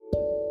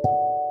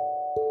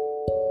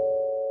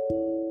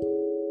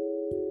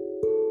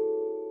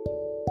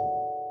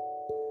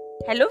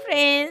Hello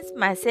friends,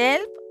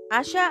 myself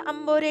Asha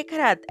Ambore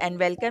Kharat and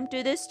welcome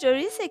to the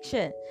story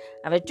section.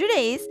 Our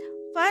today's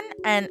fun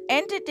and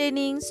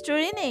entertaining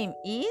story name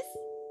is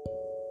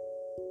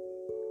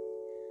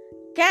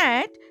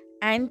Cat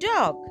and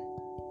Dog.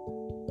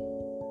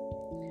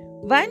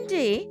 One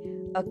day,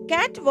 a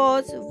cat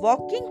was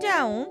walking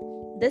down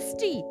the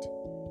street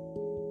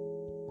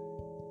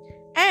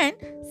and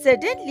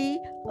suddenly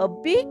a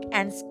big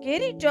and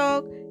scary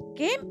dog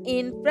came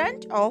in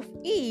front of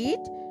it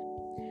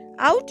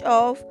out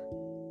of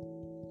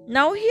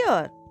now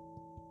here.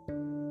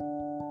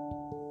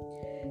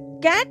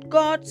 Cat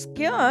got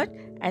scared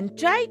and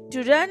tried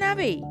to run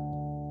away.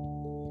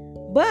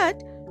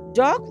 But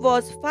dog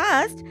was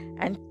fast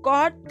and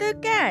caught the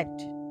cat.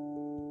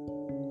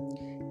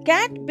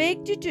 Cat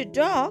begged to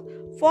dog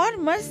for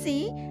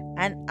mercy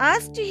and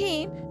asked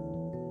him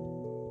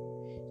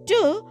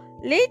to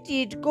let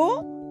it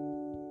go,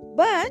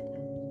 but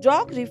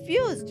dog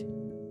refused.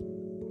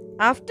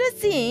 After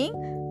seeing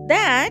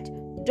that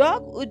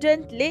dog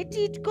wouldn't let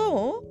it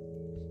go,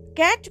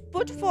 cat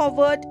put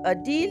forward a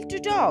deal to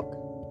dog.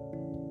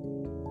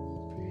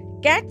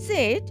 Cat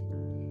said,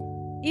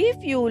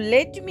 "If you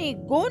let me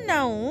go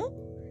now,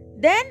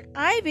 then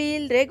I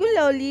will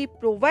regularly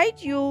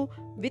provide you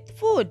with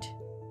food.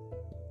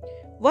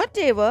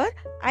 Whatever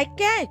I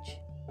catch,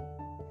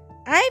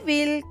 I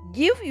will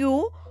give you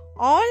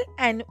all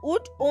and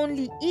would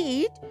only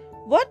eat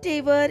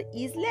whatever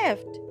is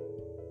left."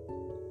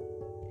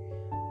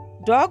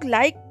 Dog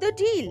liked the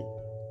deal.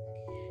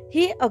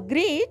 He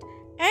agreed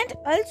and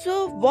also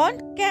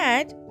warned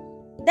Cat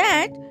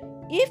that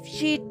if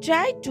she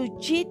tried to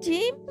cheat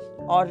him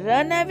or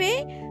run away,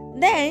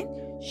 then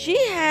she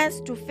has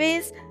to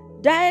face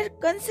dire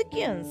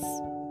consequences.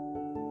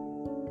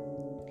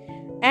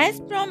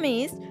 As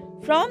promised,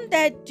 from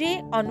that day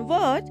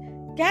onward,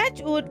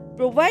 Cat would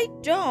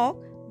provide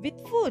Dog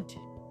with food.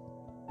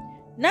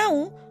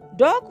 Now,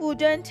 Dog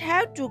wouldn't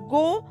have to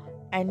go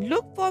and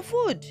look for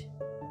food.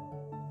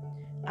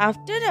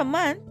 After a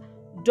month,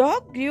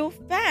 Dog grew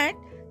fat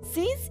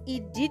since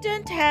it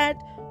didn't have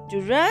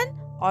to run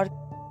or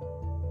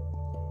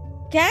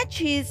catch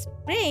his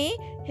prey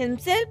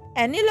himself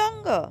any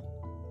longer.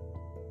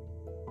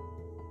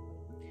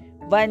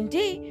 One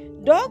day,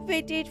 Dog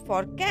waited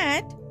for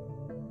Cat,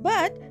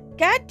 but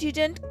Cat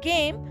didn't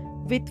came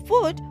with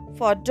food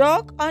for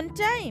Dog on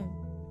time.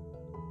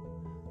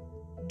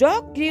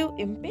 Dog grew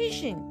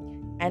impatient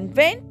and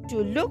went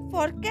to look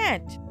for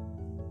Cat.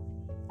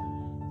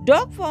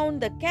 Dog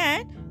found the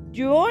cat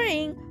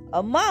devouring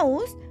a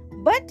mouse,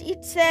 but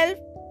itself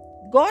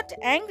got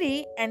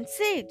angry and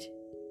said,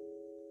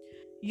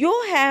 "You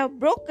have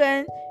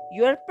broken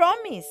your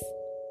promise.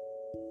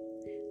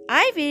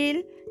 I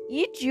will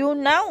eat you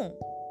now."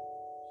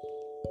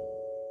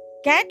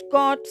 Cat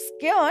got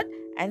scared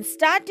and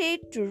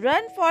started to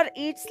run for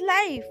its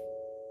life.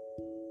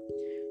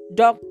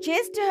 Dog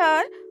chased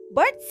her,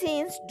 but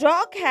since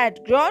dog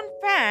had grown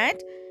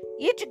fat,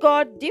 it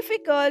got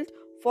difficult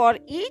for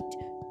it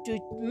to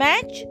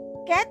match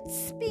Cat's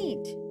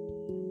speed.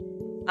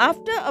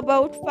 After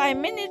about 5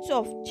 minutes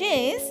of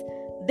chase,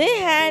 they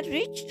had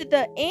reached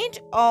the end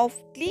of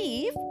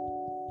cliff.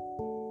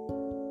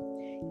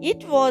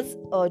 It was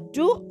a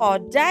do or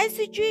die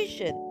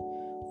situation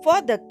for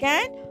the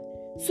cat,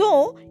 so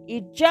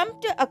it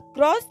jumped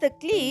across the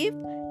cliff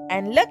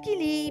and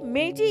luckily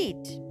made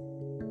it.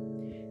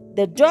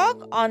 The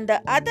dog, on the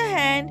other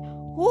hand,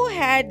 who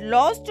had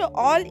lost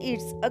all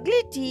its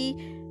agility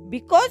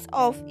because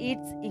of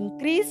its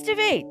increased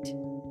weight,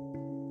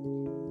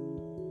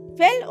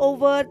 fell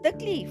over the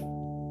cliff.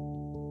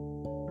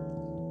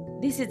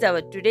 This is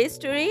our today's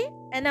story,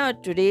 and our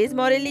today's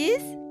moral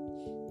is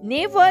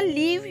never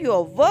leave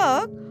your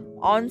work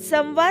on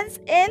someone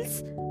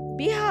else's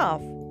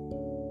behalf.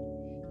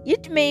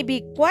 It may be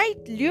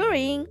quite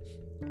luring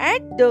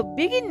at the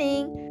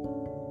beginning,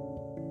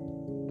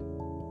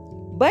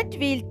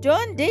 but will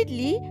turn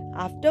deadly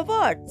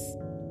afterwards.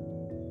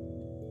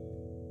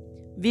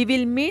 We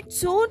will meet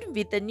soon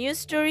with a new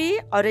story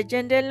or a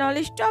general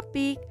knowledge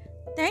topic.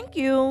 Thank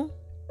you.